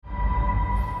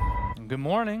Good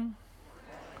morning.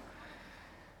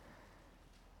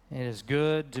 It is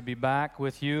good to be back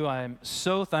with you. I'm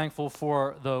so thankful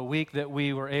for the week that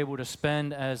we were able to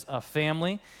spend as a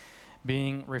family,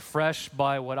 being refreshed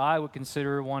by what I would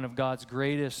consider one of God's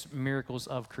greatest miracles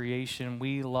of creation.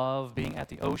 We love being at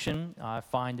the ocean. I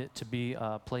find it to be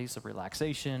a place of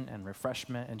relaxation and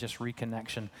refreshment and just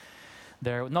reconnection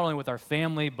there, not only with our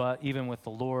family, but even with the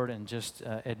Lord, and just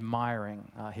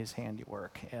admiring His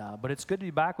handiwork. But it's good to be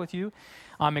back with you.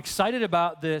 I'm excited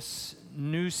about this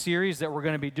new series that we're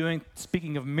going to be doing,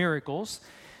 speaking of miracles.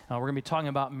 We're going to be talking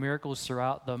about miracles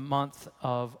throughout the month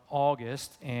of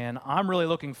August, and I'm really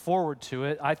looking forward to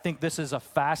it. I think this is a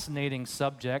fascinating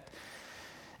subject,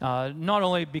 not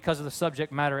only because of the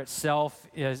subject matter itself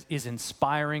is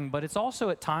inspiring, but it's also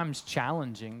at times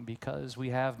challenging because we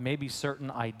have maybe certain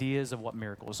ideas of what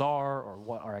miracles are or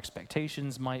what our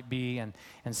expectations might be, and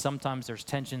sometimes there's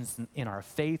tensions in our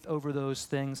faith over those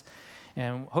things.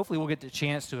 And hopefully we'll get the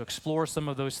chance to explore some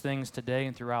of those things today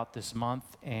and throughout this month,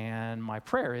 and my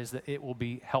prayer is that it will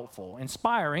be helpful,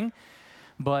 inspiring,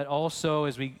 but also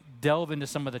as we delve into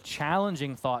some of the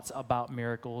challenging thoughts about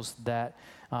miracles, that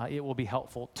it will be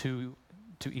helpful to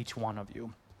each one of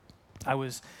you. I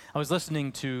was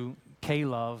listening to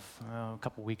K-Love a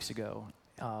couple weeks ago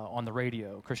on the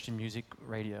radio, Christian music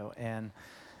radio, and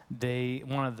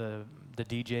one of the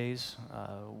DJs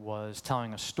was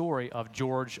telling a story of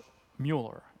George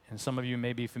Mueller, and some of you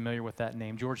may be familiar with that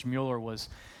name. George Mueller was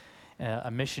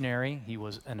a missionary. He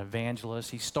was an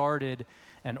evangelist. He started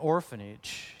an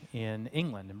orphanage in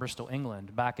England, in Bristol,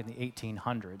 England, back in the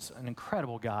 1800s. An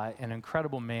incredible guy, an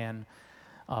incredible man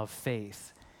of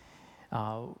faith.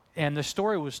 And the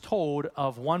story was told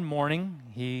of one morning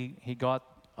he got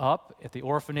up at the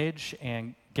orphanage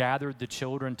and gathered the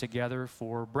children together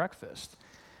for breakfast.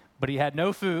 But he had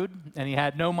no food, and he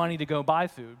had no money to go buy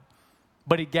food.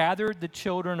 But he gathered the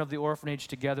children of the orphanage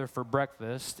together for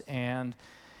breakfast, and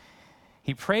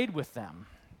he prayed with them.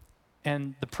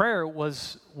 And the prayer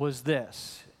was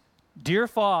this: Dear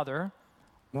Father,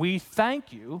 we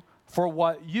thank you for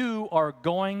what you are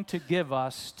going to give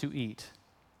us to eat.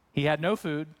 He had no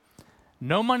food,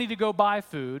 no money to go buy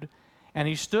food, and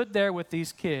he stood there with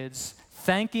these kids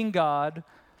thanking God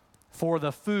for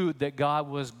the food that God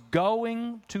was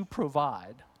going to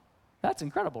provide. That's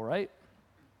incredible, right?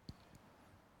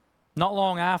 Not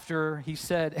long after he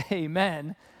said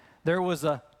amen, there was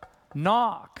a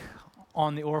knock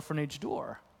on the orphanage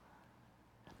door.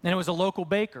 And it was a local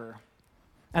baker.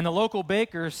 And the local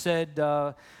baker said,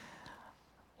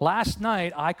 last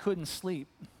night I couldn't sleep.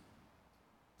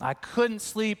 I couldn't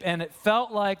sleep, and it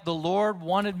felt like the Lord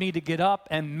wanted me to get up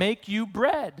and make you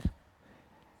bread.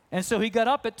 And so he got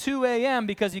up at 2 a.m.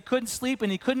 because he couldn't sleep,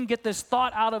 and he couldn't get this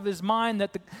thought out of his mind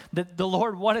that the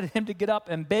Lord wanted him to get up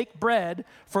and bake bread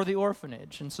for the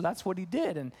orphanage. And so that's what he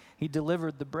did, and he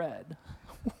delivered the bread.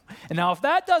 And now if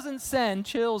that doesn't send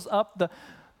chills up the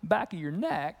back of your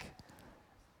neck,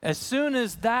 as soon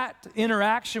as that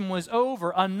interaction was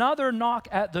over, another knock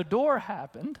at the door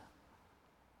happened.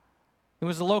 It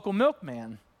was the local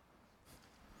milkman.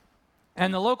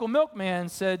 And the local milkman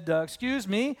said, excuse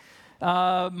me,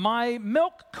 my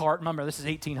milk cart, remember this is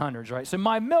 1800s, right? So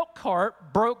my milk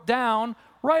cart broke down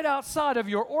right outside of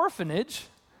your orphanage,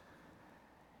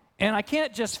 and I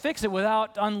can't just fix it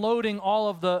without unloading all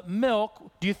of the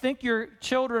milk. Do you think your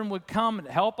children would come and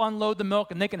help unload the milk,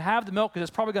 and they can have the milk because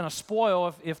it's probably going to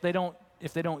spoil if they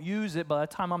don't use it? By the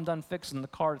time I'm done fixing the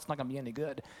cart, it's not going to be any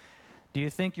good. Do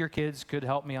you think your kids could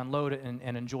help me unload it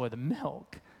and enjoy the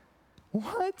milk?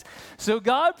 What? So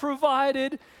God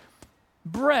provided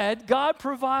bread, God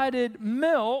provided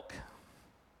milk,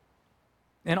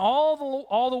 and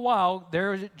all the while,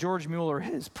 there George Mueller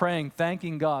is praying,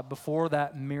 thanking God before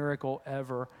that miracle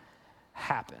ever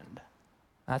happened.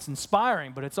 That's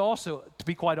inspiring, but it's also, to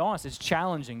be quite honest, it's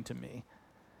challenging to me.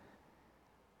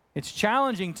 It's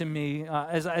challenging to me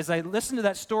as I listened to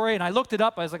that story and I looked it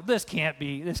up. I was like, this can't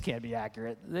be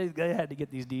accurate. They had to get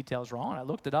these details wrong. I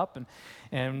looked it up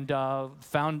and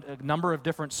found a number of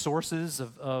different sources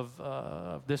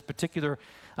of this particular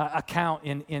account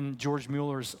in George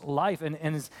Mueller's life. And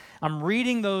as I'm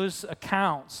reading those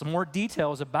accounts, some more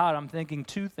details about it, I'm thinking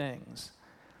two things.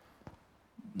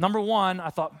 Number one, I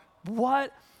thought,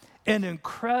 what an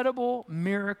incredible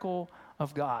miracle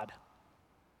of God.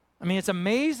 I mean, it's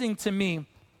amazing to me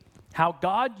how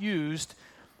God used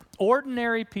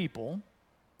ordinary people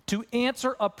to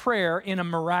answer a prayer in a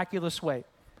miraculous way.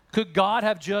 Could God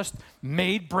have just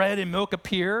made bread and milk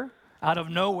appear out of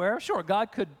nowhere? Sure,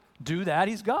 God could do that.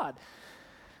 He's God.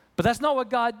 But that's not what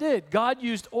God did. God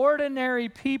used ordinary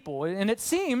people. And it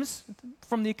seems,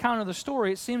 from the account of the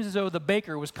story, it seems as though the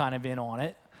baker was kind of in on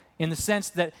it, in the sense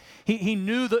that he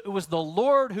knew that it was the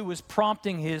Lord who was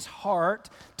prompting his heart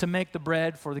to make the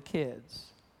bread for the kids.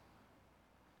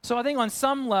 So I think on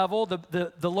some level,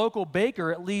 the local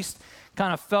baker at least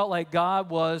kind of felt like God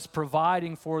was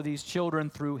providing for these children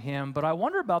through him. But I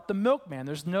wonder about the milkman.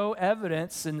 There's no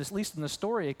evidence, at least in the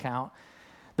story account,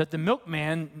 that the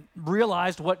milkman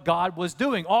realized what God was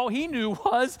doing. All he knew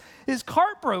was his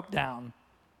cart broke down.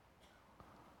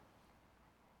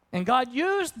 And God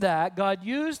used that. God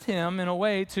used him in a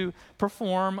way to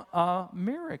perform a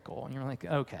miracle. And you're like,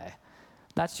 okay,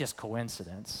 that's just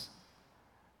coincidence.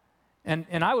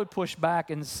 And I would push back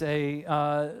and say,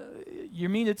 you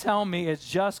mean to tell me it's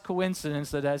just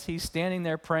coincidence that as he's standing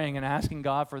there praying and asking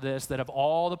God for this, that of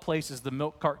all the places the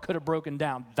milk cart could have broken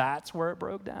down, that's where it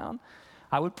broke down?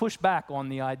 I would push back on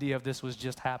the idea of this was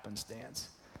just happenstance.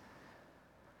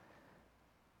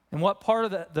 And what part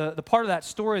of the part of that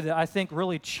story that I think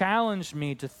really challenged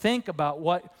me to think about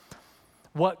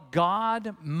what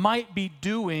God might be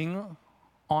doing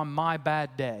on my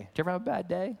bad day. Did you ever have a bad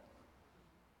day?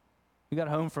 We got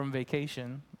home from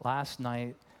vacation last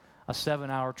night. A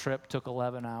 7-hour trip took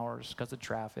 11 hours because of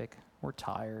traffic. We're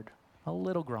tired, a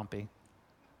little grumpy.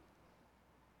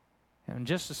 And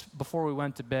just before we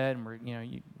went to bed,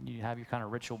 and you have your kind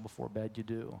of ritual before bed, you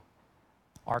do.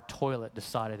 Our toilet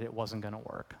decided it wasn't going to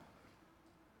work.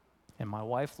 And my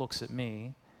wife looks at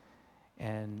me,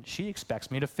 and she expects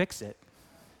me to fix it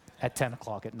at 10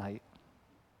 o'clock at night.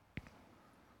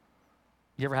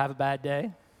 You ever have a bad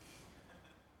day?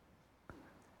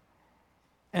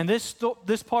 And this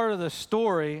part of the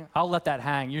story, I'll let that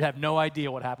hang. You have no idea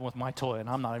what happened with my toilet, and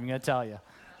I'm not even going to tell you.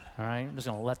 All right? I'm just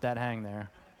going to let that hang there.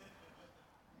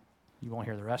 You won't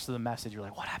hear the rest of the message. You're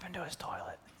like, what happened to his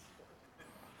toilet?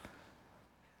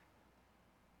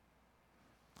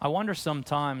 I wonder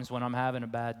sometimes when I'm having a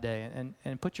bad day,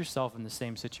 and put yourself in the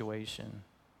same situation.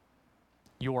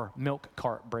 Your milk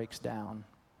cart breaks down.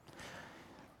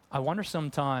 I wonder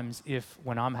sometimes if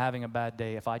when I'm having a bad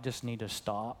day, if I just need to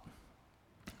stop,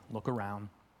 look around,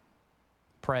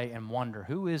 pray, and wonder,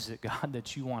 who is it, God,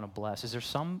 that you want to bless? Is there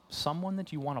someone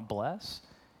that you want to bless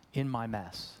in my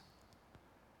mess?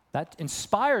 That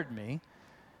inspired me,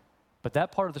 but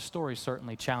that part of the story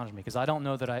certainly challenged me because I don't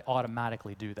know that I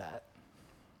automatically do that.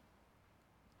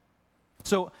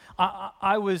 So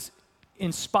I was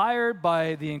inspired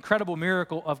by the incredible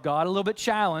miracle of God, a little bit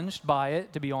challenged by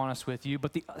it, to be honest with you.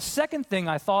 But the second thing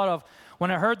I thought of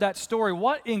when I heard that story,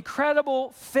 what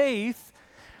incredible faith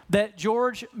that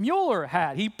George Mueller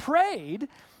had. He prayed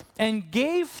and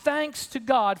gave thanks to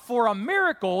God for a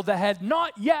miracle that had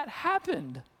not yet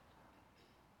happened.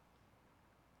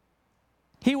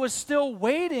 He was still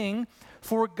waiting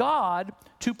for God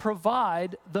to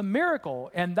provide the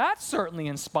miracle. And that certainly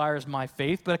inspires my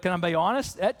faith, but can I be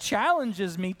honest? That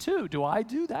challenges me too. Do I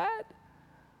do that?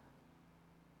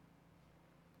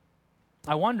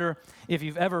 I wonder if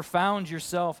you've ever found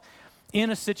yourself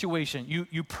in a situation.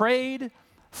 You prayed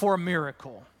for a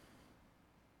miracle.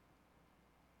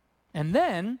 And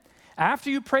then, after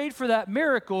you prayed for that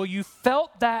miracle, you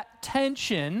felt that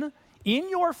tension in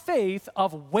your faith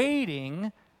of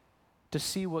waiting to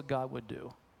see what God would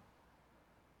do.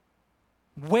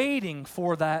 Waiting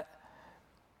for that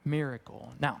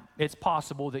miracle. Now, it's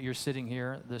possible that you're sitting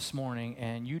here this morning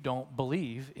and you don't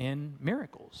believe in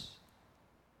miracles.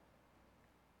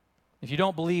 If you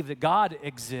don't believe that God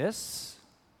exists,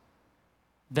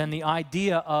 then the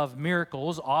idea of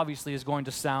miracles obviously is going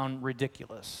to sound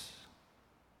ridiculous.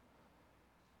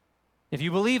 If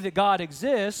you believe that God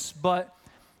exists, but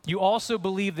you also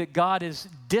believe that God is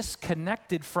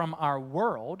disconnected from our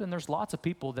world, and there's lots of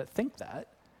people that think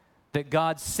that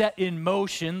God set in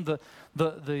motion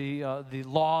the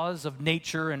laws of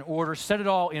nature and order, set it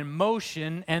all in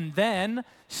motion, and then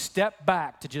step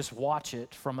back to just watch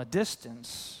it from a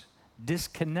distance,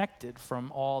 disconnected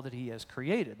from all that he has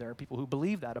created. There are people who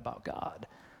believe that about God.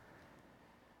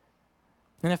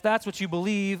 And if that's what you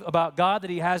believe about God,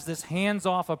 that he has this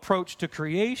hands-off approach to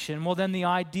creation, well, then the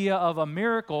idea of a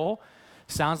miracle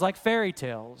sounds like fairy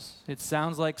tales. It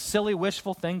sounds like silly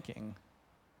wishful thinking.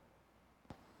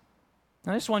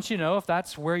 And I just want you to know, if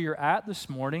that's where you're at this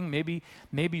morning, maybe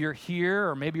you're here,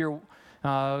 or maybe you're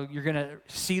going to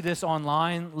see this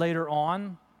online later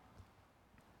on.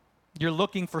 You're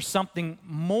looking for something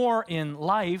more in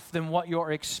life than what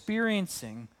you're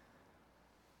experiencing.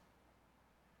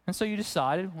 And so you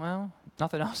decided, well,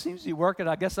 nothing else seems to be working.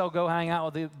 I guess I'll go hang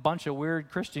out with a bunch of weird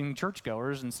Christian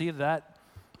churchgoers and see if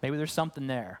maybe there's something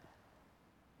there.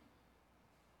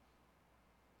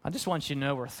 I just want you to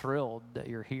know we're thrilled that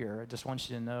you're here. I just want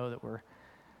you to know that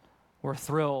we're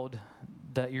thrilled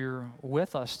that you're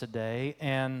with us today,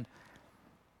 and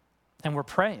we're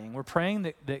praying. We're praying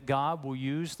that God will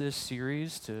use this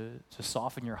series to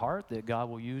soften your heart, that God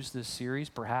will use this series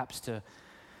perhaps to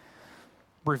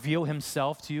reveal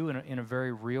himself to you in a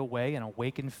very real way and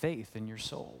awaken faith in your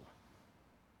soul.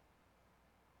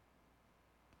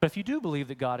 But if you do believe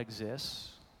that God exists,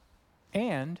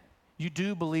 and you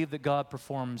do believe that God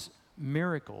performs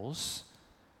miracles,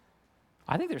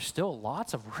 I think there's still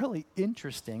lots of really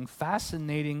interesting,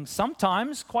 fascinating,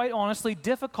 sometimes, quite honestly,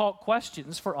 difficult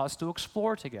questions for us to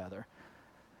explore together.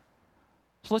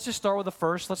 So let's just start with the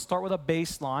first. Let's start with a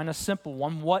baseline, a simple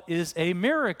one. What is a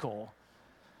miracle?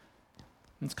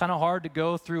 It's kind of hard to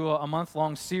go through a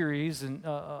month-long series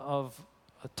of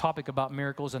a topic about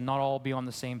miracles and not all be on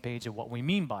the same page of what we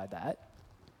mean by that.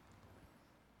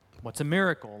 What's a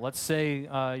miracle? Let's say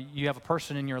you have a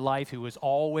person in your life who is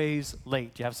always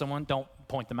late. Do you have someone? Don't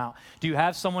point them out. Do you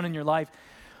have someone in your life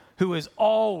who is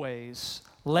always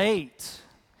late?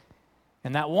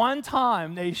 And that one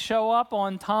time they show up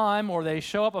on time or they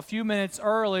show up a few minutes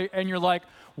early and you're like,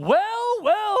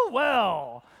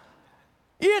 well,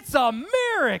 it's a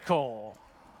miracle.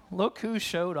 Look who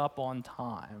showed up on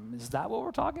time. Is that what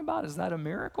we're talking about? Is that a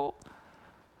miracle?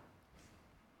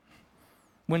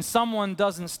 When someone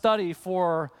doesn't study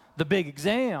for the big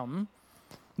exam,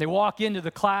 they walk into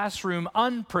the classroom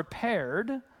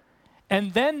unprepared,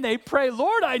 and then they pray,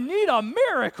 Lord, I need a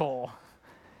miracle.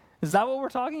 Is that what we're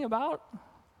talking about?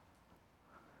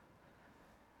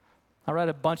 I read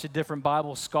a bunch of different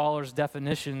Bible scholars'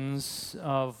 definitions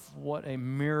of what a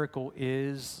miracle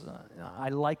is. I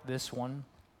like this one.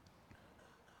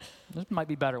 There might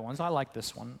be better ones. I like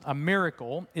this one. A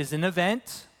miracle is an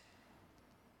event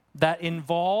that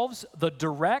involves the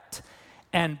direct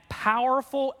and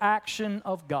powerful action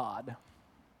of God.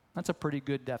 That's a pretty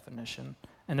good definition.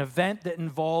 An event that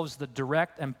involves the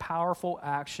direct and powerful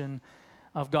action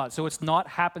of God. So it's not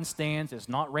happenstance, it's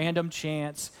not random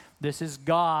chance. This is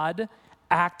God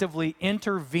actively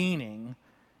intervening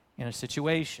in a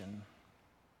situation.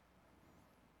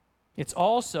 It's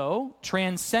also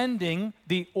transcending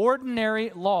the ordinary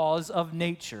laws of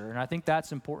nature, and I think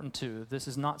that's important too. This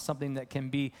is not something that can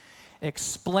be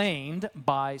explained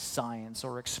by science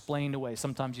or explained away.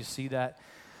 Sometimes you see that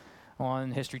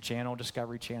on History Channel,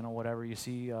 Discovery Channel, whatever. You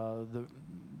see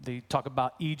they talk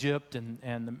about Egypt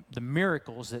and the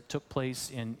miracles that took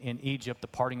place in Egypt, the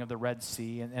parting of the Red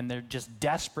Sea, and they're just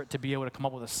desperate to be able to come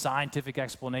up with a scientific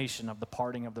explanation of the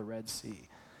parting of the Red Sea.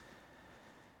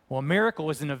 Well, a miracle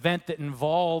is an event that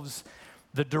involves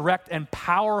the direct and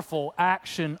powerful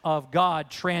action of God,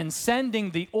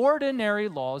 transcending the ordinary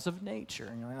laws of nature.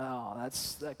 And you're like, oh,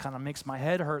 that kind of makes my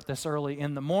head hurt this early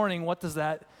in the morning. What does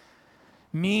that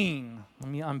mean? Let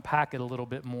me unpack it a little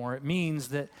bit more. It means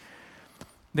that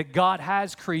God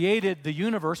has created the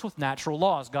universe with natural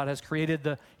laws. God has created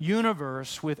the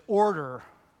universe with order.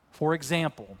 For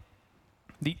example,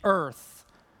 the earth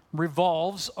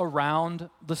revolves around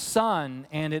the sun,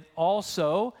 and it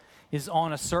also is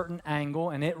on a certain angle,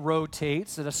 and it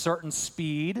rotates at a certain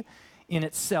speed in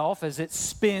itself. As it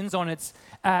spins on its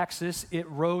axis, it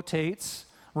revolves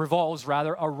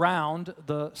around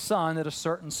the sun at a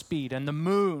certain speed. And the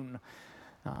moon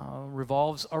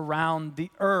revolves around the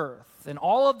earth. And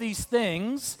all of these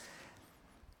things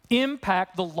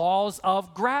impact the laws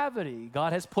of gravity.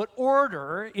 God has put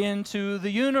order into the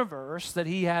universe that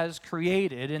he has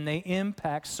created, and they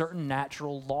impact certain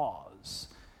natural laws.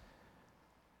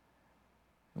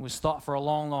 It was thought for a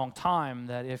long, long time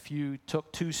that if you took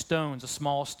two stones, a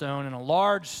small stone and a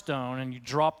large stone, and you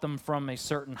dropped them from a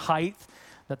certain height,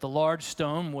 that the large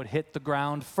stone would hit the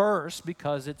ground first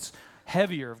because it's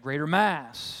heavier, of greater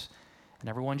mass. And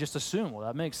everyone just assumed, well,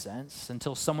 that makes sense,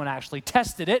 until someone actually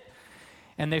tested it.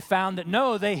 And they found that,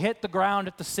 no, they hit the ground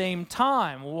at the same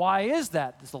time. Why is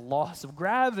that? It's the laws of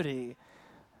gravity.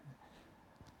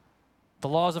 The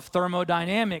laws of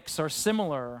thermodynamics are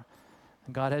similar.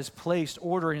 God has placed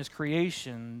order in his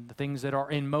creation. The things that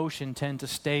are in motion tend to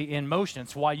stay in motion.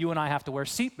 It's why you and I have to wear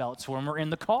seatbelts when we're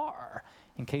in the car,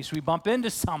 in case we bump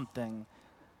into something.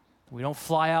 We don't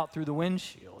fly out through the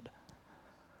windshield.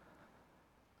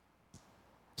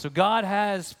 So God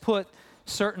has put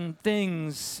certain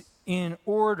things in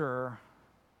order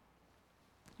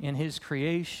in his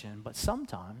creation, but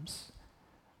sometimes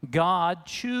God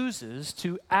chooses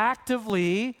to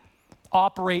actively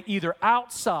operate either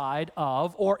outside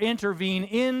of or intervene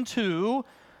into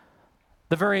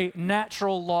the very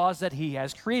natural laws that he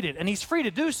has created. And he's free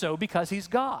to do so because he's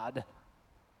God.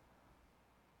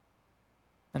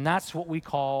 And that's what we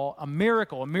call a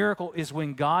miracle. A miracle is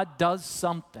when God does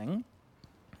something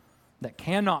that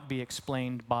cannot be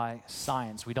explained by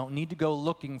science. We don't need to go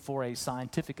looking for a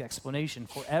scientific explanation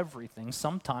for everything.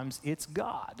 Sometimes it's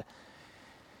God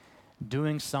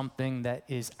doing something that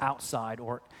is outside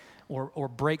or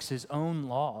breaks his own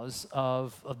laws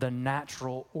of the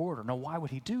natural order. Now, why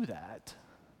would he do that?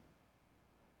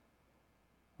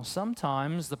 Well,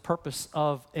 sometimes the purpose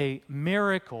of a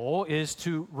miracle is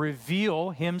to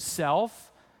reveal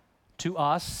himself to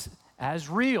us as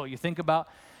real. You think about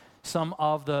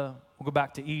we'll go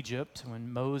back to Egypt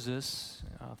when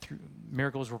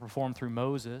miracles were performed through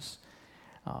Moses.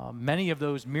 Many of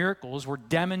those miracles were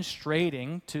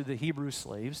demonstrating to the Hebrew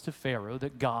slaves, to Pharaoh,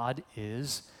 that God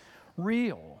is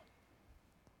real.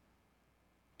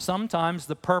 Sometimes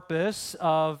the purpose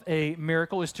of a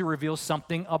miracle is to reveal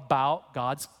something about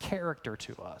God's character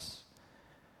to us.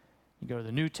 You go to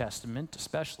the New Testament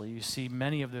especially, you see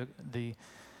many of the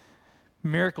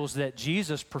miracles that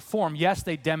Jesus performed. Yes,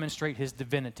 they demonstrate his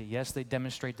divinity. Yes, they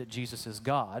demonstrate that Jesus is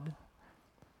God.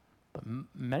 But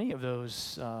many of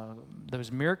those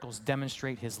miracles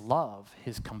demonstrate his love,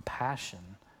 his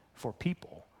compassion for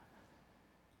people,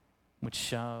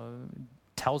 which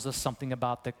tells us something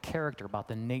about the character, about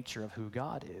the nature of who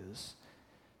God is.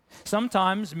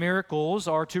 Sometimes miracles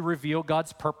are to reveal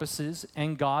God's purposes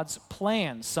and God's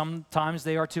plans. Sometimes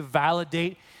they are to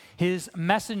validate his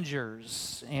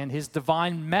messengers and his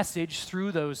divine message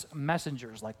through those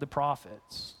messengers, like the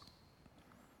prophets.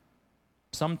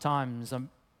 Sometimes a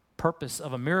purpose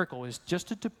of a miracle is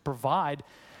just to provide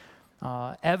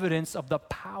evidence of the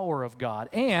power of God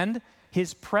and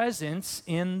his presence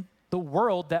in the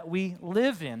world that we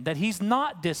live in, that he's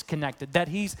not disconnected, that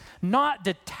he's not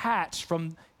detached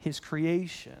from his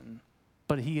creation,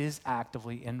 but he is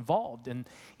actively involved in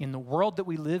the world that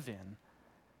we live in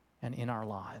and in our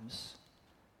lives.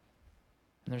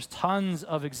 And there's tons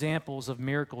of examples of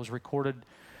miracles recorded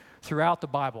throughout the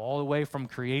Bible, all the way from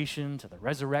creation to the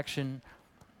resurrection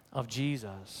of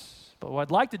Jesus. But what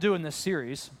I'd like to do in this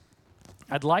series,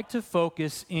 I'd like to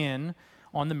focus in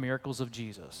on the miracles of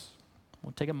Jesus.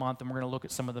 We'll take a month and we're going to look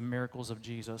at some of the miracles of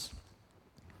Jesus.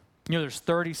 You know, there's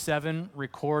 37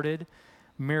 recorded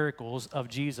miracles of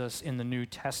Jesus in the New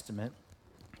Testament.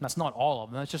 That's not all of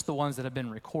them. That's just the ones that have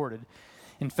been recorded.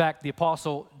 In fact, the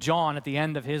Apostle John, at the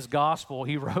end of his gospel,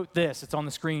 he wrote this. It's on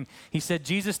the screen. He said,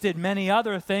 Jesus did many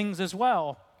other things as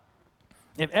well.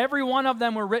 If every one of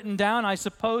them were written down, I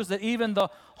suppose that even the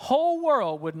whole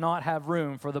world would not have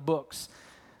room for the books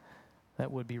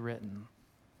that would be written.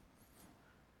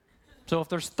 So if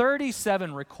there's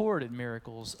 37 recorded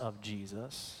miracles of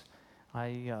Jesus,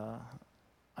 I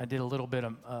did a little bit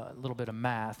of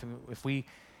math. If we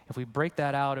break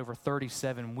that out over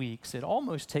 37 weeks, it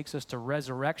almost takes us to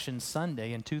Resurrection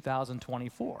Sunday in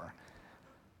 2024.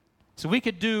 So we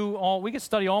could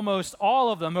study almost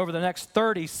all of them over the next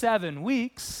 37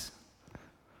 weeks.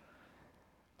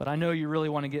 But I know you really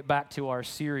want to get back to our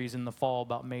series in the fall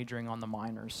about majoring on the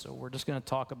minors. So we're just going to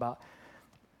talk about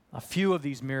a few of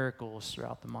these miracles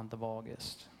throughout the month of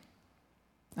August.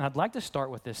 And I'd like to start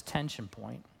with this tension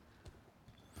point.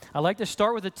 I'd like to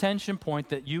start with a tension point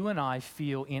that you and I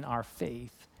feel in our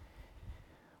faith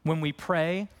when we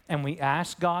pray and we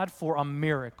ask God for a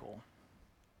miracle.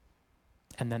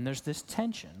 And then there's this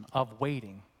tension of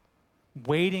waiting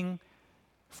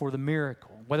for the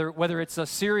miracle. Whether it's a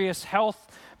serious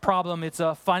health problem, it's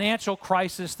a financial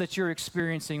crisis that you're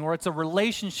experiencing, or it's a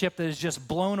relationship that is just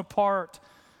blown apart.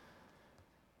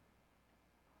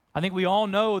 I think we all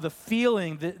know the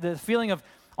feeling of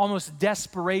almost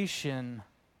desperation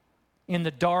in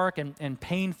the dark and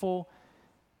painful,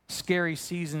 scary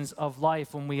seasons of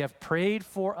life when we have prayed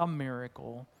for a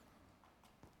miracle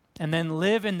and then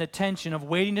live in the tension of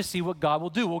waiting to see what God will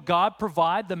do. Will God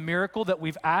provide the miracle that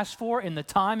we've asked for in the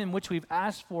time in which we've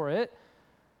asked for it?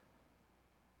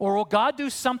 Or will God do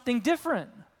something different?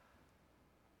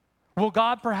 Will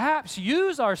God perhaps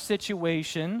use our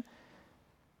situation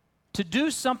to do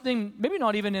something, maybe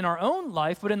not even in our own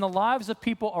life, but in the lives of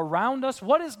people around us?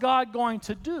 What is God going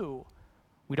to do?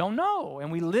 We don't know,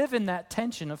 and we live in that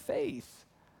tension of faith.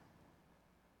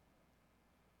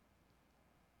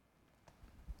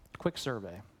 Quick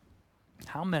survey.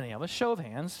 How many of us, show of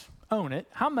hands, own it,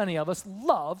 how many of us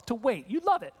love to wait? You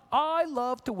love it. I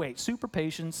love to wait. Super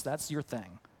patience, that's your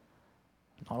thing.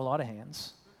 Not a lot of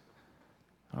hands.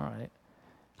 All right.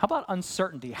 How about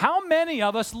uncertainty? How many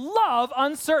of us love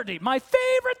uncertainty? My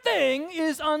favorite thing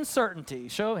is uncertainty.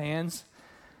 Show of hands.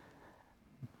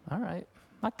 All right.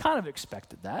 I kind of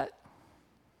expected that.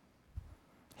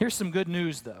 Here's some good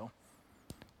news, though.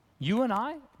 You and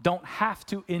I don't have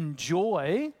to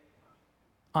enjoy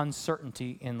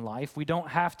uncertainty in life. We don't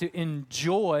have to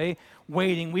enjoy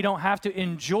waiting. We don't have to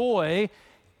enjoy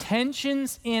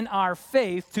tensions in our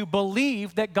faith to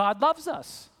believe that God loves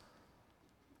us.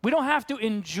 We don't have to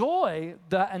enjoy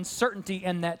the uncertainty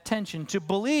and that tension to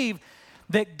believe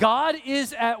that God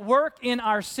is at work in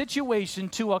our situation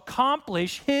to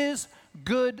accomplish His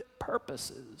good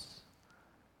purposes.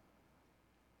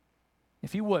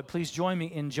 If you would, please join me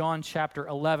in John chapter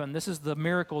 11. This is the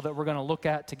miracle that we're going to look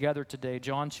at together today,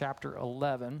 John chapter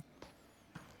 11.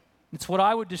 It's what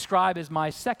I would describe as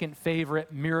my second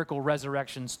favorite miracle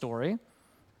resurrection story.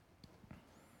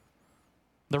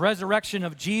 The resurrection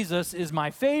of Jesus is my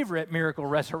favorite miracle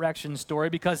resurrection story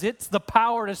because it's the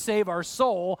power to save our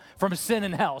soul from sin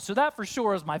and hell. So that for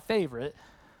sure is my favorite.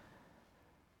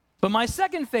 But my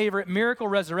second favorite miracle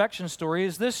resurrection story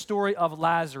is this story of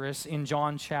Lazarus in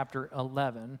John chapter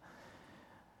 11.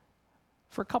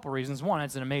 For a couple reasons. One,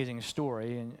 it's an amazing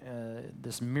story, and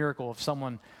this miracle of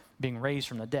someone being raised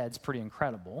from the dead is pretty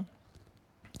incredible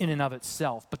in and of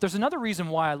itself. But there's another reason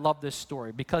why I love this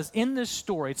story, because in this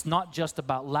story, it's not just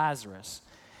about Lazarus.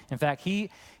 In fact,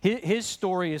 his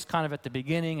story is kind of at the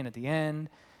beginning and at the end.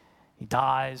 He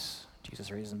dies, Jesus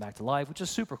raises him back to life, which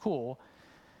is super cool.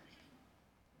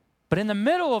 But in the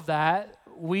middle of that,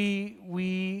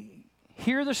 we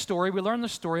hear the story, we learn the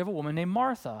story of a woman named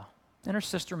Martha and her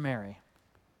sister Mary.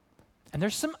 And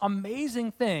there's some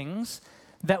amazing things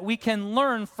that we can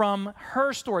learn from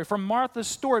her story, from Martha's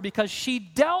story, because she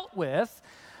dealt with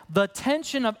the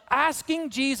tension of asking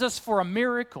Jesus for a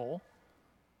miracle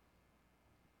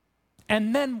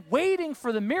and then waiting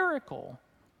for the miracle.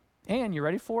 And, you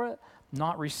ready for it?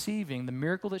 Not receiving the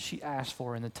miracle that she asked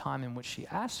for in the time in which she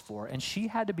asked for. And she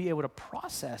had to be able to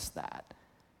process that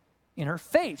in her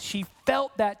faith. She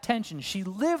felt that tension. She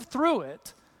lived through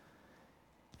it.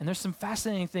 And there's some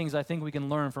fascinating things I think we can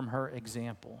learn from her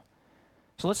example.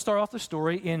 So let's start off the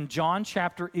story in John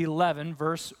chapter 11,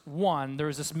 verse 1.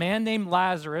 There's this man named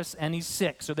Lazarus, and he's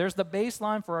sick. So there's the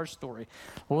baseline for our story.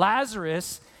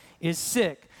 Lazarus is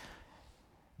sick.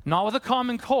 Not with a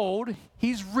common cold.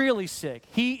 He's really sick.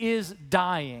 He is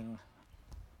dying.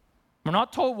 We're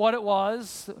not told what it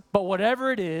was, but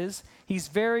whatever it is, he's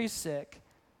very sick.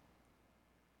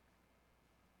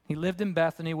 He lived in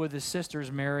Bethany with his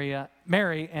sisters Mary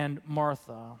and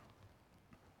Martha.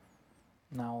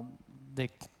 Now,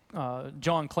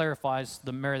 John clarifies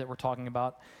the Mary that we're talking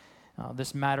about.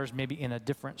 This matters maybe in a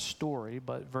different story,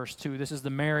 but verse 2, this is the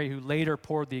Mary who later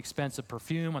poured the expensive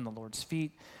perfume on the Lord's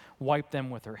feet, wiped them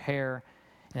with her hair,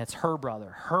 and it's her brother.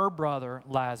 Her brother,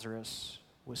 Lazarus,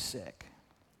 was sick.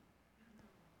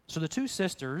 So the two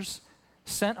sisters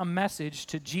sent a message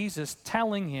to Jesus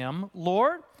telling him,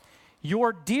 Lord,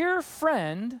 your dear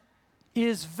friend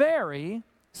is very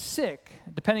sick.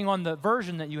 Depending on the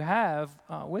version that you have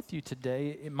with you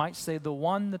today, it might say the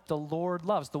one that the Lord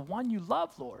loves, the one you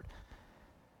love, Lord.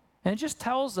 And it just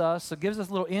tells us, it gives us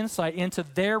a little insight into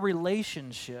their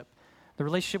relationship. The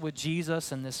relationship with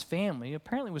Jesus and this family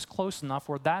apparently was close enough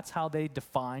where that's how they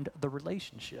defined the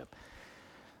relationship.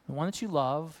 The one that you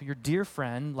love, your dear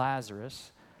friend,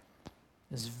 Lazarus,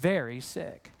 is very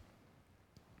sick.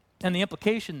 And the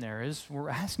implication there is we're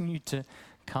asking you to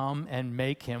come and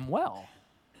make him well.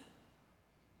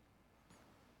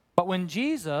 But when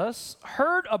Jesus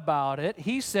heard about it,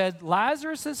 he said,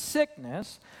 Lazarus'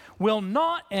 sickness will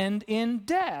not end in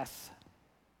death.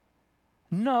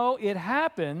 No, it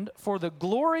happened for the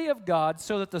glory of God,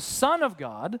 so that the Son of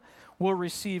God will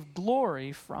receive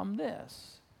glory from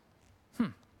this.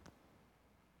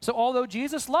 So although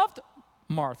Jesus loved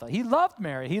Martha, he loved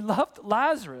Mary, he loved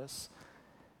Lazarus,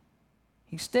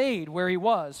 he stayed where he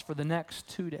was for the next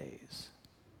 2 days.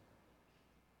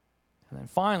 And then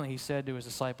finally he said to his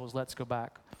disciples, let's go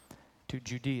back to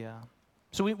Judea.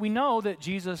 So we know that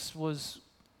Jesus was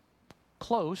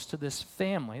close to this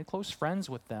family, close friends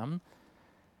with them.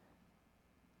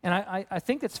 And I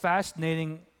think it's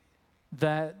fascinating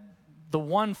that the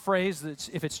one phrase, that's,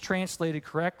 if it's translated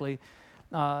correctly,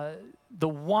 the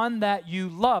one that you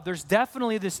love, there's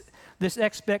definitely this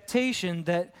expectation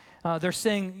that they're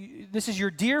saying, this is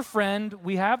your dear friend,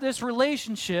 we have this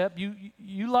relationship,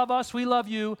 you love us, we love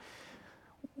you.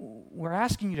 We're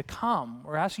asking you to come.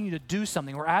 We're asking you to do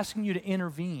something. We're asking you to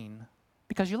intervene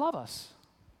because you love us,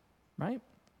 right?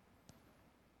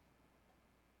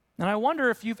 And I wonder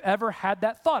if you've ever had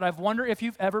that thought. I wonder if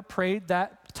you've ever prayed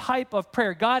that type of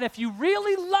prayer. God, if you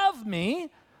really love me,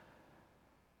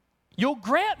 you'll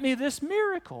grant me this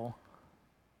miracle.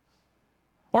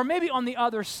 Or maybe on the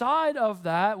other side of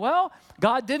that, well,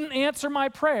 God didn't answer my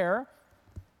prayer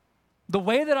the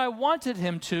way that I wanted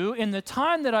him to, in the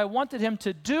time that I wanted him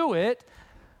to do it.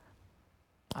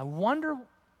 I wonder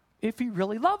if he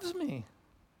really loves me.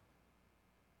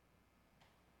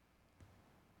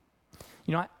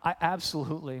 You know, I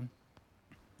absolutely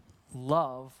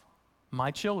love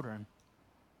my children.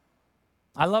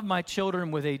 I love my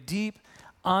children with a deep,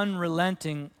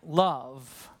 unrelenting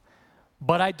love,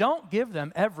 but I don't give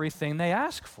them everything they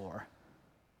ask for.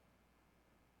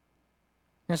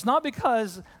 And it's not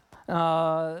because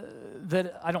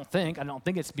that I don't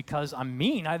think it's because I'm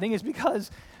mean. I think it's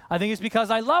because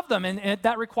I love them, and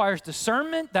that requires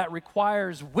discernment, that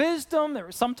requires wisdom,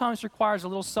 that sometimes requires a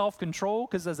little self-control,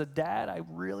 because as a dad, I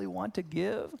really want to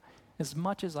give as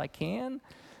much as I can,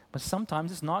 but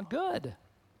sometimes it's not good.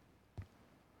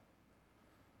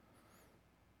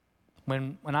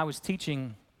 When I was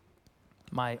teaching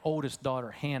my oldest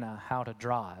daughter, Hannah, how to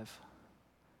drive,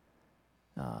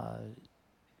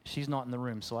 she's not in the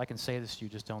room, so I can say this to you,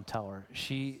 just don't tell her.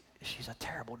 She's a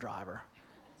terrible driver.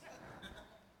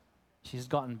 She's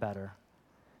gotten better,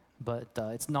 but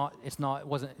it's not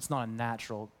a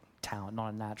natural talent,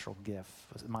 not a natural gift.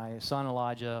 My son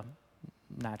Elijah,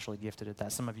 naturally gifted at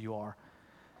that. Some of you are,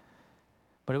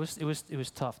 but it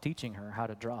was tough teaching her how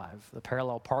to drive. The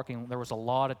parallel parking, there was a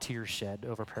lot of tears shed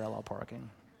over parallel parking.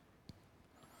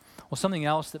 Well, something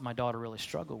else that my daughter really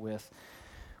struggled with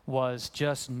was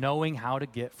just knowing how to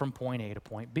get from point A to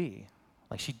point B.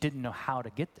 Like, she didn't know how to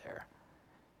get there.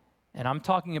 And I'm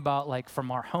talking about, like,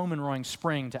 from our home in Roaring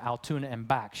Spring to Altoona and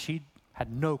back. She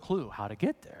had no clue how to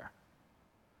get there.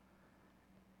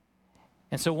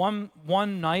 And so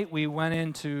one night we went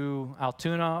into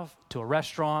Altoona to a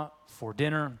restaurant for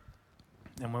dinner.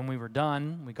 And when we were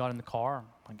done, we got in the car.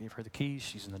 I gave her the keys.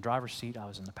 She's in the driver's seat. I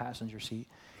was in the passenger seat.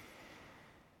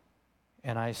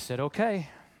 And I said, okay,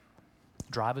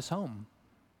 drive us home.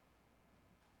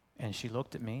 And she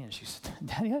looked at me and she said,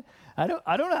 Daddy, I don't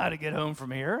know how to get home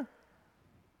from here.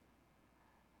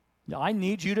 I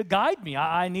need you to guide me.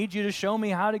 I need you to show me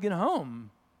how to get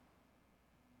home.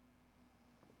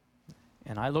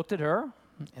 And I looked at her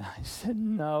and I said,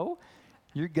 no,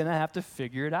 you're going to have to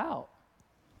figure it out.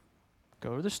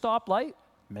 Go to the stoplight,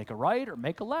 make a right or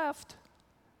make a left.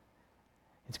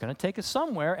 It's going to take us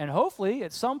somewhere, and hopefully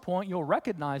at some point you'll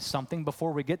recognize something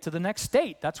before we get to the next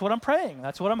state. That's what I'm praying.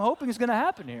 That's what I'm hoping is going to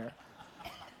happen here.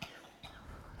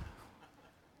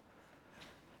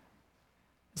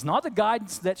 It's not the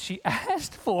guidance that she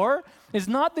asked for. It's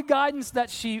not the guidance that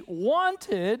she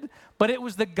wanted, but it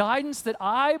was the guidance that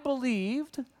I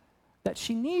believed that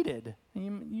she needed.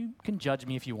 And you can judge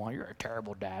me if you want. You're a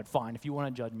terrible dad. Fine, if you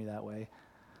want to judge me that way.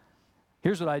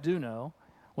 Here's what I do know.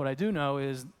 What I do know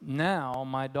is now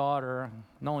my daughter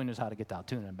not only knows how to get to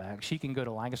Altoona and back, she can go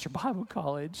to Lancaster Bible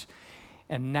College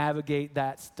and navigate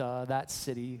that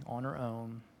city on her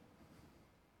own.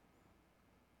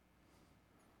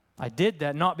 I did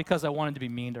that not because I wanted to be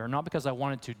mean to her, not because I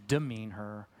wanted to demean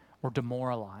her or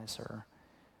demoralize her.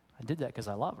 I did that because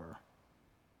I love her.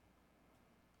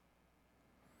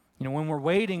 You know, when we're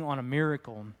waiting on a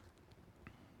miracle,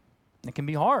 it can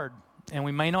be hard, and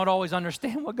we may not always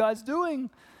understand what God's doing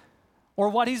or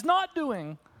what He's not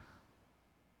doing.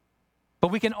 But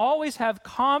we can always have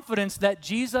confidence that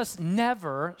Jesus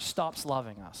never stops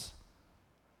loving us.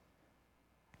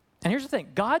 And here's the thing,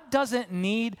 God doesn't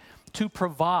need to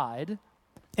provide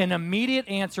an immediate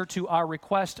answer to our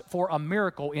request for a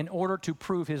miracle in order to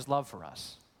prove His love for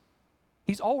us.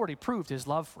 He's already proved His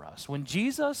love for us. When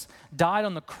Jesus died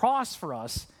on the cross for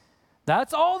us,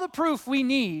 that's all the proof we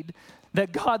need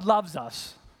that God loves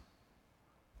us.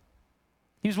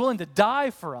 He was willing to die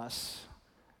for us,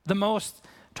 the most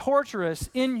torturous,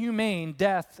 inhumane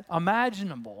death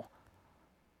imaginable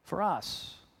for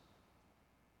us,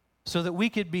 so that we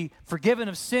could be forgiven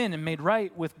of sin and made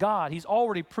right with God. He's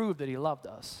already proved that He loved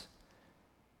us.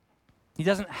 He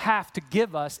doesn't have to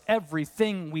give us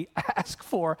everything we ask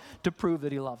for to prove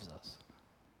that He loves us.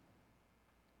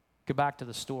 Go back to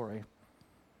the story.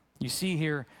 You see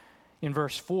here in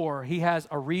verse 4, He has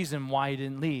a reason why He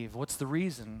didn't leave. What's the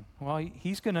reason? Well,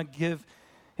 He's going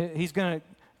to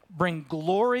bring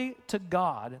glory to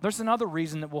God. There's another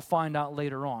reason that we'll find out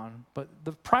later on, but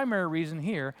the primary reason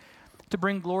here, to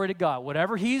bring glory to God.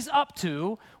 Whatever He's up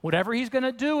to, whatever He's going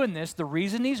to do in this, the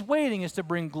reason He's waiting is to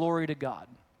bring glory to God.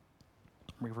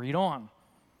 We read on.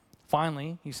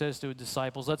 Finally, He says to His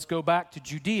disciples, let's go back to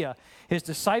Judea. His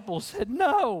disciples said,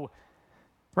 no,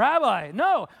 Rabbi,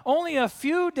 no. Only a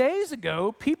few days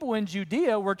ago, people in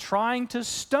Judea were trying to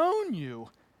stone you.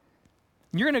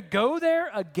 You're going to go there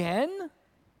again?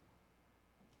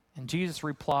 And Jesus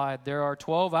replied, there are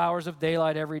 12 hours of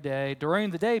daylight every day.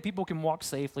 During the day, people can walk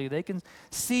safely. They can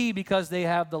see because they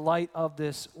have the light of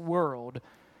this world.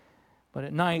 But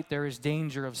at night, there is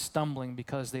danger of stumbling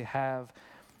because they have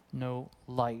no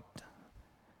light.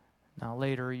 Now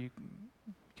later you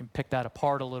can pick that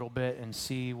apart a little bit and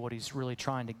see what he's really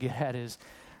trying to get at is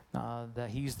that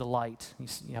he's the light.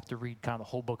 You have to read kind of the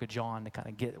whole book of John to kind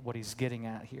of get what he's getting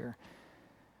at here.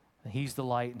 He's the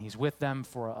light, and he's with them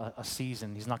for a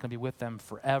season. He's not going to be with them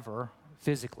forever,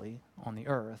 physically, on the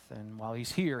earth. And while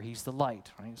he's here, he's the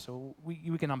light, right? So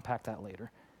we can unpack that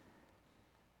later.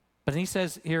 But he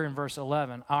says here in verse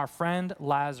 11, our friend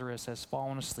Lazarus has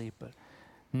fallen asleep, but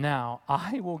now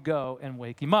I will go and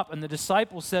wake him up. And the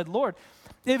disciples said, Lord,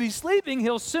 if he's sleeping,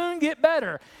 he'll soon get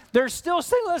better. They're still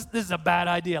saying, this is a bad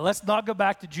idea. Let's not go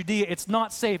back to Judea. It's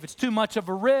not safe. It's too much of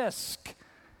a risk.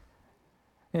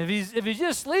 If he's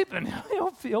just sleeping,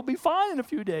 he'll be fine in a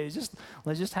few days.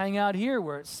 Let's just hang out here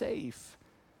where it's safe.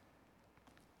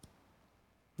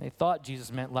 They thought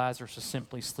Jesus meant Lazarus was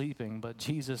simply sleeping, but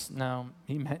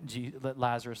he meant that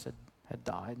Lazarus had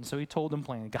died. And so he told them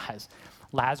plainly, guys,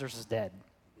 Lazarus is dead.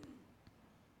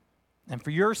 And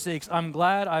for your sakes, I'm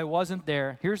glad I wasn't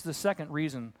there. Here's the second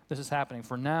reason this is happening.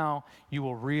 For now, you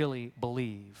will really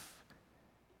believe.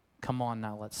 Come on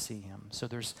now, let's see him. So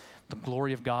there's the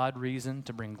glory of God reason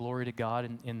to bring glory to God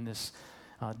in this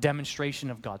demonstration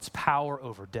of God's power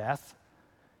over death.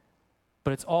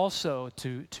 But it's also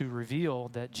to reveal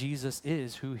that Jesus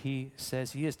is who he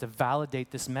says he is, to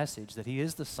validate this message that he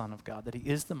is the Son of God, that he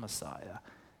is the Messiah,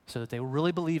 so that they will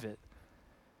really believe it.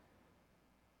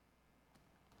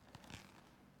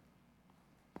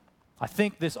 I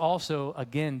think this also,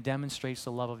 again, demonstrates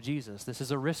the love of Jesus. This is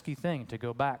a risky thing to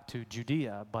go back to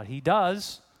Judea, but he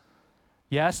does.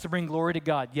 Yes, to bring glory to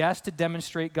God. Yes, to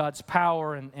demonstrate God's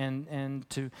power and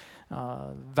to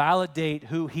validate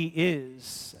who he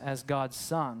is as God's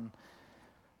Son.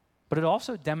 But it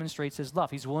also demonstrates his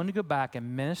love. He's willing to go back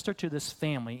and minister to this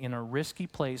family in a risky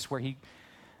place where he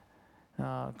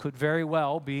could very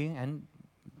well be and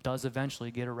does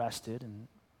eventually get arrested and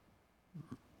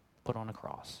put on a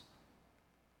cross.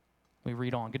 We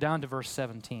read on. Go down to verse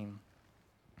 17.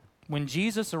 When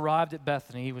Jesus arrived at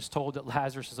Bethany, he was told that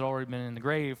Lazarus had already been in the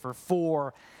grave for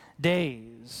 4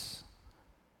 days.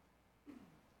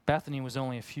 Bethany was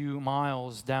only a few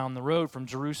miles down the road from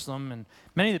Jerusalem, and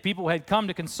many of the people had come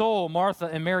to console Martha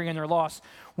and Mary in their loss.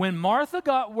 When Martha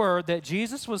got word that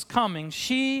Jesus was coming,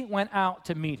 she went out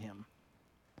to meet him.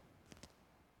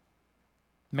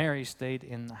 Mary stayed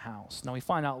in the house. Now we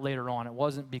find out later on it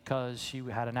wasn't because she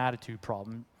had an attitude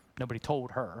problem. Nobody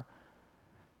told her.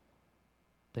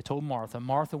 They told Martha.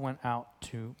 Martha went out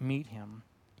to meet him.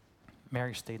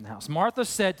 Mary stayed in the house. Martha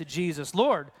said to Jesus,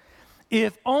 Lord,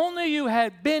 if only you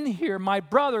had been here, my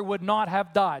brother would not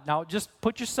have died. Now just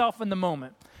put yourself in the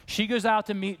moment. She goes out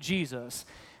to meet Jesus.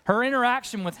 Her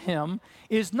interaction with him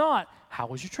is not, how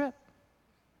was your trip?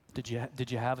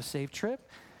 Did you have a safe trip?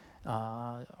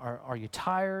 Are you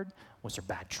tired? Was there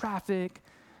bad traffic?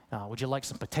 Would you like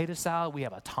some potato salad? We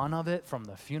have a ton of it from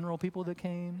the funeral people that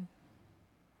came.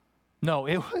 No,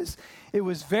 it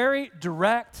was very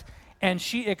direct, and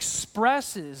she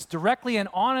expresses directly and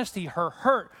honesty her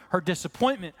hurt, her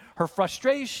disappointment, her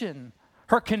frustration,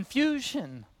 her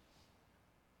confusion.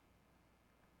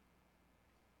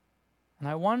 And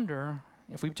I wonder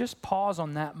if we just pause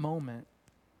on that moment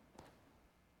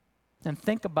and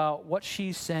think about what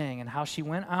she's saying and how she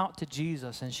went out to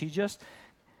Jesus, and she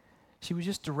was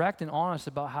just direct and honest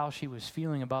about how she was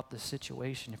feeling about the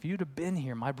situation. If you'd have been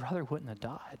here, my brother wouldn't have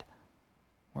died.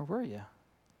 Where were you?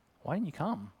 Why didn't you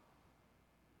come?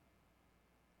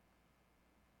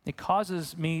 It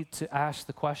causes me to ask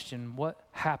the question, what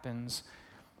happens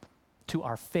to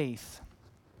our faith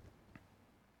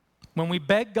when we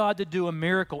beg God to do a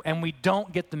miracle and we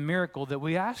don't get the miracle that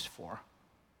we asked for?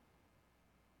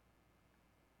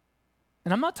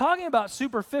 And I'm not talking about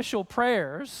superficial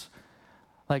prayers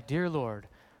like, dear Lord,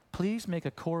 please make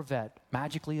a Corvette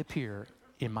magically appear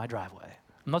in my driveway.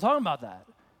 I'm not talking about that.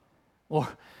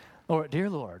 Or dear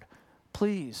Lord,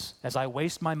 please, as I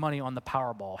waste my money on the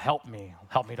Powerball, help me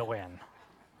to win.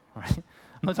 Right?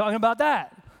 I'm not talking about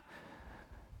that.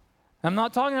 I'm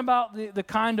not talking about the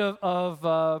kind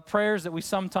of prayers that we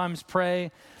sometimes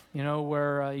pray,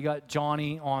 where you got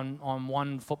Johnny on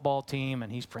one football team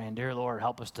and he's praying, dear Lord,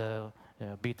 help us to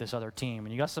beat this other team.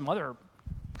 And you got some other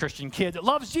Christian kid that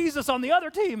loves Jesus on the other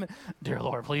team. Dear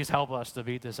Lord, please help us to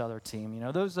beat this other team.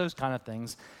 Those kind of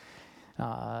things.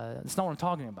 That's not what I'm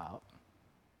talking about.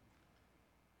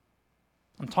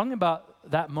 I'm talking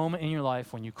about that moment in your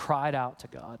life when you cried out to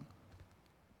God.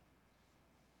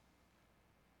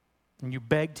 And you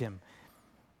begged him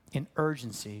in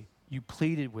urgency. You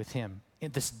pleaded with him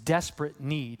in this desperate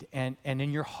need. And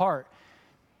in your heart,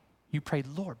 you prayed,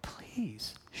 Lord,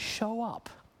 please show up.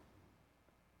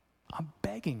 I'm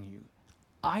begging you.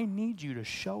 I need you to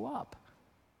show up.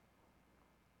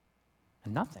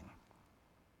 And nothing.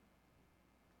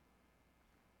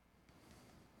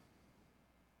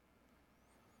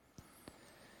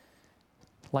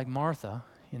 Like Martha,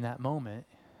 in that moment,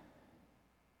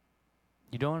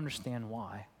 you don't understand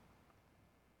why.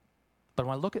 But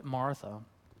when I look at Martha,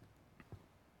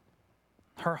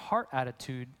 her heart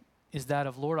attitude is that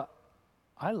of, Lord,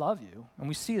 I love you. And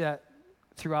we see that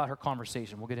throughout her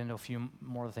conversation. We'll get into a few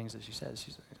more of the things that she says.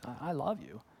 She says, I love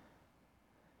you.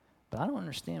 But I don't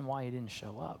understand why you didn't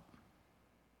show up.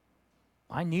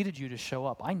 I needed you to show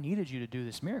up. I needed you to do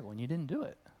this miracle, and you didn't do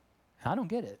it. And I don't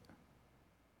get it.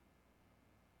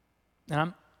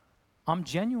 And I'm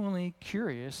genuinely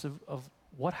curious of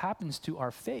what happens to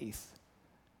our faith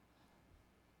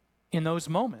in those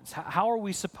moments. How are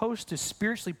we supposed to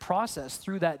spiritually process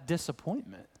through that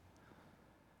disappointment?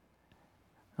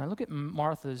 I look at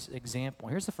Martha's example.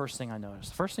 Here's the first thing I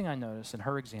noticed. The first thing I noticed in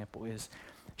her example is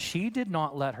she did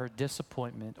not let her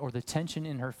disappointment or the tension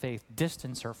in her faith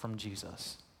distance her from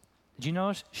Jesus. Did you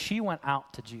notice? She went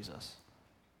out to Jesus.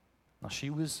 Now, she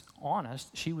was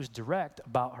honest. She was direct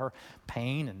about her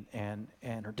pain and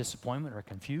her disappointment, her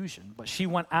confusion. But she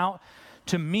went out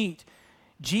to meet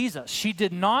Jesus. She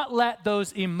did not let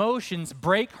those emotions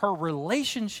break her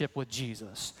relationship with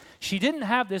Jesus. She didn't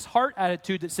have this heart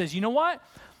attitude that says, you know what?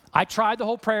 I tried the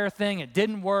whole prayer thing. It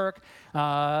didn't work.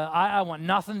 I want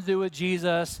nothing to do with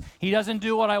Jesus. He doesn't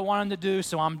do what I want him to do,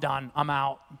 so I'm done. I'm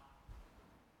out.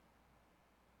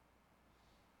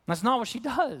 That's not what she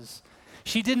does.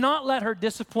 She did not let her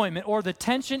disappointment or the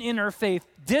tension in her faith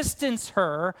distance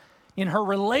her in her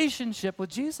relationship with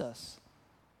Jesus.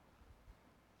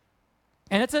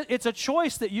 And it's a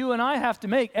choice that you and I have to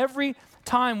make. Every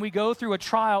time we go through a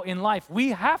trial in life,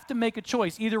 we have to make a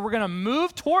choice. Either we're going to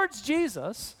move towards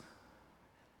Jesus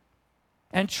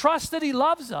and trust that he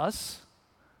loves us,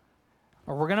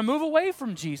 or we're going to move away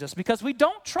from Jesus because we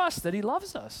don't trust that he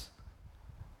loves us.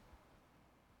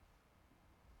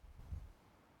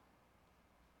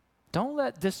 Don't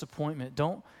let disappointment,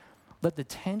 don't let the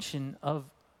tension of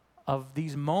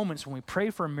these moments when we pray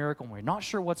for a miracle and we're not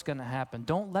sure what's going to happen,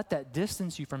 don't let that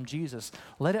distance you from Jesus.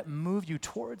 Let it move you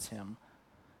towards him.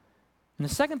 And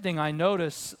the second thing I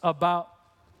notice about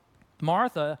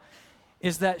Martha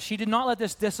is that she did not let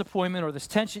this disappointment or this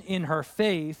tension in her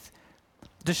faith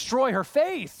destroy her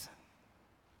faith.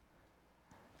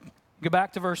 Go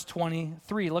back to verse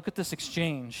 23. Look at this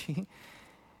exchange.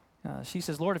 She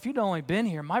says, Lord, if you'd only been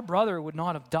here, my brother would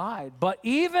not have died. But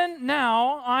even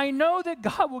now, I know that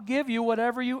God will give you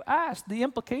whatever you ask. The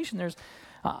implication there's,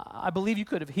 I believe you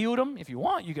could have healed him. If you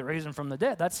want, you could raise him from the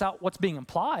dead. That's what's being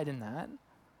implied in that.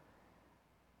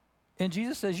 And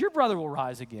Jesus says, your brother will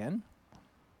rise again.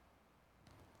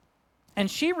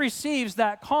 And she receives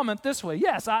that comment this way.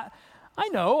 Yes, I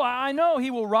know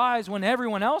he will rise when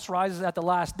everyone else rises at the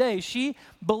last day. She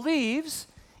believes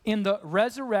in the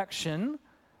resurrection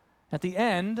at the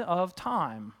end of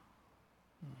time.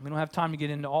 We don't have time to get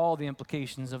into all the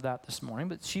implications of that this morning,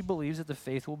 but she believes that the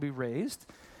faith will be raised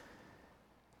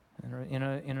in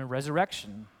a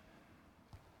resurrection.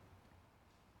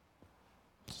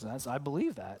 So I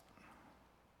believe that.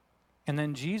 And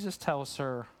then Jesus tells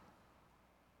her,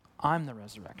 I'm the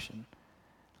resurrection.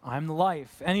 I'm the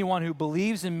life. Anyone who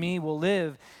believes in me will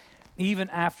live even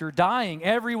after dying.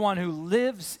 Everyone who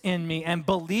lives in me and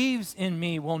believes in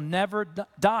me will never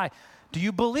die. Do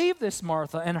you believe this,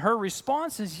 Martha? And her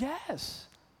response is yes.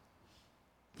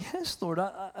 Yes, Lord,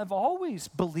 I've always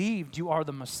believed you are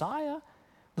the Messiah,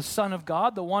 the Son of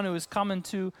God, the one who has come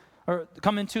into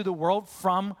the world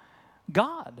from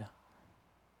God.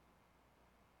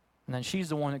 And then she's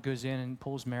the one that goes in and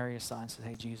pulls Mary aside and says,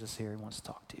 hey, Jesus here, he wants to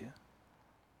talk to you.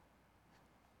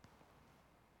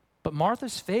 But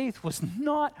Martha's faith was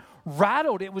not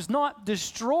rattled. It was not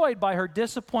destroyed by her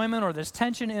disappointment or this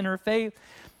tension in her faith.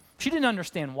 She didn't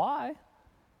understand why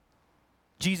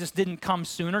Jesus didn't come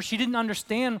sooner. She didn't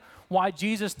understand why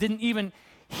Jesus didn't even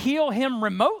heal him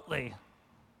remotely.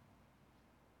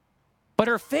 But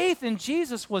her faith in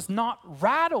Jesus was not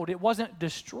rattled. It wasn't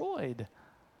destroyed.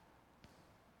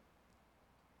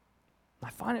 I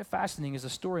find it fascinating as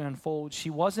the story unfolds. She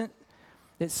wasn't,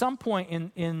 at some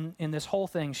point in this whole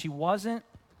thing, she was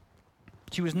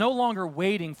no longer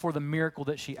waiting for the miracle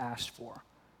that she asked for.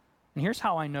 And here's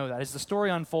how I know that. As the story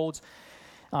unfolds,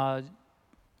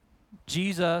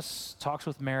 Jesus talks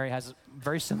with Mary, has a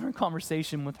very similar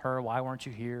conversation with her. Why weren't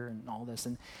you here? And all this.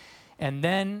 And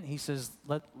then he says,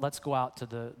 let's go out to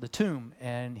the tomb.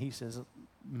 And he says,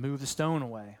 move the stone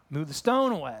away. Move the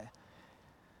stone away.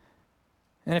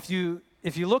 And if you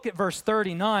if you look at verse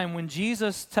 39, when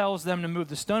Jesus tells them to move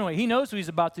the stone away, he knows what he's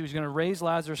about to do. He's going to raise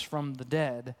Lazarus from the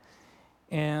dead.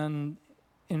 And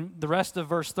in the rest of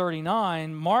verse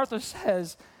 39, Martha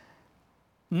says,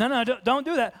 no, don't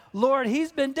do that. Lord,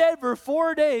 he's been dead for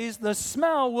 4 days. The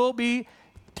smell will be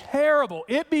terrible.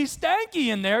 It be stanky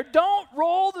in there. Don't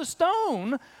roll the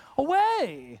stone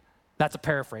away. That's a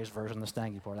paraphrase version of the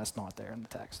stanky part. That's not there in the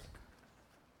text.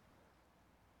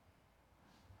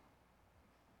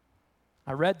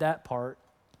 I read that part,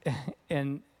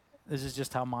 and this is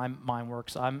just how my mind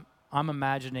works. I'm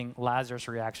imagining Lazarus'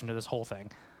 reaction to this whole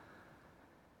thing.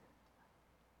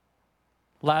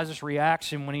 Lazarus'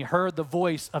 reaction when he heard the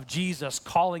voice of Jesus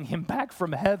calling him back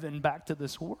from heaven, back to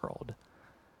this world. And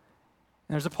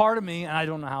there's a part of me, and I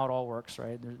don't know how it all works,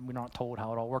 right? We're not told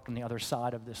how it all works on the other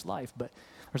side of this life, but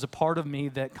there's a part of me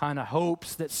that kind of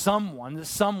hopes that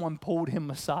someone pulled him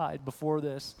aside before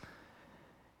this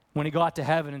when he got to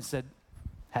heaven and said,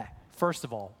 hey, first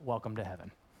of all, welcome to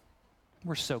heaven.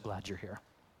 We're so glad you're here.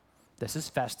 This is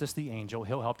Festus the angel.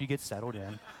 He'll help you get settled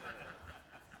in.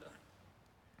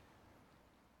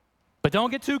 But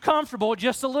don't get too comfortable.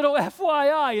 Just a little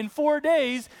FYI, in 4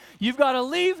 days, you've got to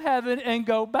leave heaven and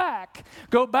go back.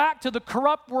 Go back to the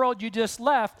corrupt world you just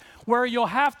left where you'll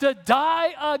have to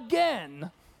die again.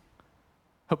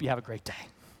 Hope you have a great day.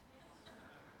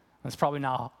 That's probably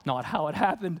not how it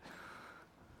happened.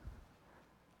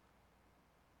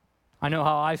 I know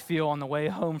how I feel on the way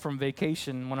home from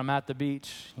vacation when I'm at the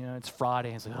beach. You know, it's Friday,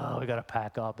 and it's like, oh, we got to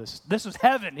pack up. This was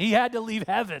heaven. He had to leave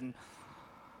heaven.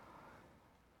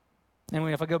 And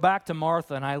if I go back to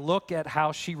Martha and I look at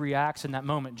how she reacts in that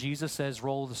moment, Jesus says,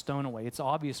 roll the stone away. It's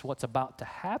obvious what's about to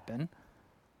happen.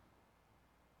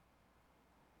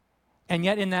 And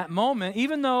yet in that moment,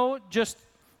 even though just,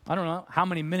 I don't know how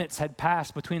many minutes had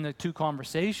passed between the two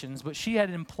conversations, but she had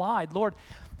implied, Lord,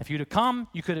 if you'd have come,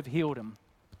 you could have healed him.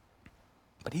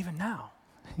 But even now,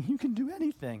 you can do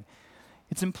anything.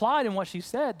 It's implied in what she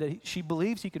said that she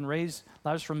believes he can raise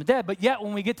Lazarus from the dead. But yet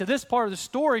when we get to this part of the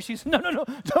story, she says, no,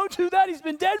 don't do that. He's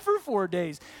been dead for 4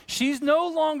 days. She's no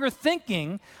longer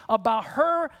thinking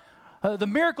about the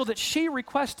miracle that she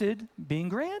requested being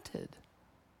granted.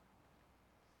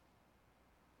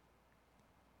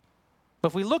 But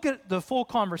if we look at the full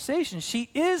conversation, she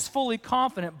is fully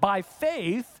confident by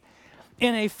faith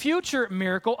in a future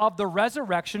miracle of the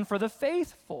resurrection for the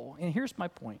faithful. And here's my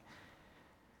point.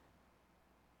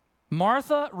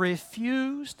 Martha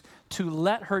refused to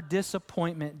let her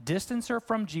disappointment distance her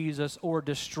from Jesus or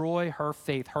destroy her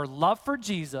faith. Her love for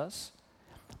Jesus,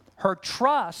 her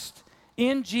trust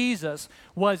in Jesus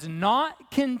was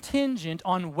not contingent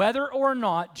on whether or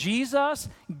not Jesus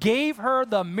gave her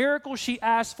the miracle she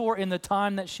asked for in the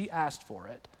time that she asked for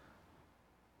it.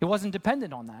 It wasn't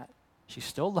dependent on that. She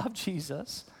still loved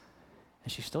Jesus,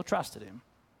 and she still trusted him.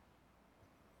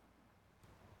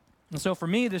 And so for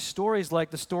me, this story is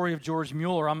like the story of George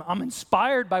Mueller. I'm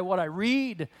inspired by what I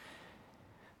read,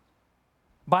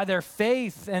 by their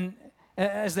faith, and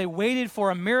as they waited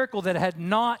for a miracle that had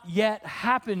not yet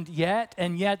happened yet,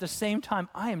 and yet at the same time,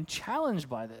 I am challenged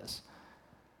by this.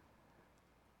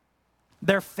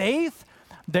 Their faith,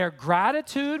 their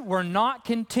gratitude were not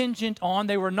contingent on,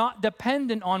 they were not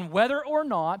dependent on whether or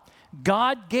not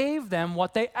God gave them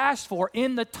what they asked for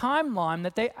in the timeline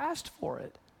that they asked for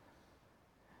it.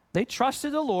 They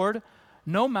trusted the Lord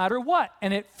no matter what.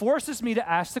 And it forces me to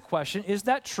ask the question, is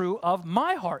that true of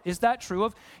my heart? Is that true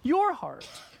of your heart?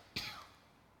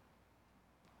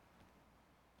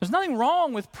 There's nothing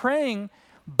wrong with praying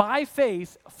by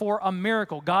faith for a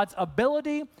miracle. God's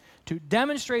ability to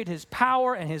demonstrate his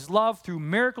power and his love through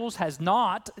miracles has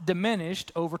not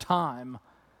diminished over time.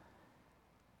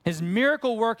 His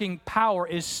miracle-working power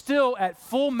is still at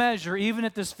full measure even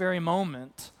at this very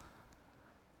moment.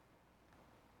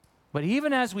 But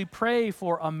even as we pray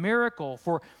for a miracle,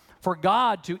 for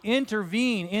God to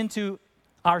intervene into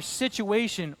our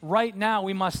situation right now,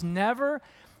 we must never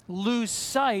lose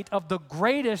sight of the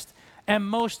greatest and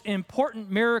most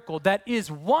important miracle that is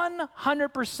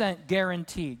 100%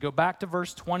 guaranteed. Go back to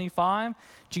verse 25.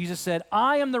 Jesus said,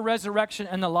 I am the resurrection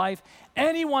and the life.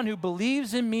 Anyone who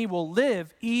believes in me will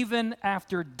live even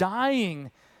after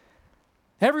dying.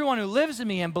 Everyone who lives in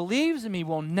me and believes in me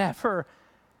will never,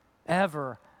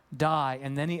 ever die.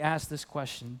 And then he asked this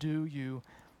question, do you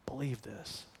believe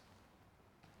this?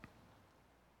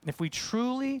 If we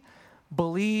truly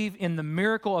believe in the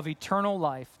miracle of eternal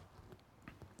life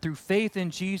through faith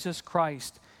in Jesus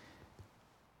Christ,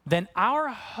 then our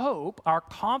hope, our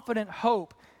confident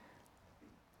hope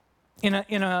in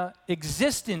a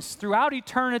existence throughout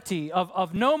eternity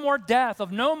of no more death,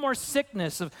 of no more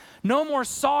sickness, of no more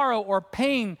sorrow or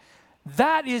pain,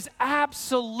 that is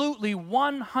absolutely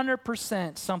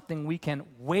 100% something we can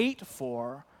wait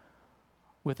for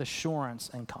with assurance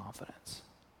and confidence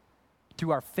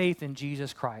through our faith in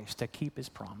Jesus Christ to keep his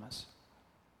promise.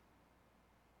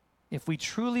 If we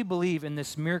truly believe in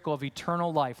this miracle of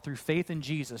eternal life through faith in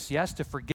Jesus, yes, to forgive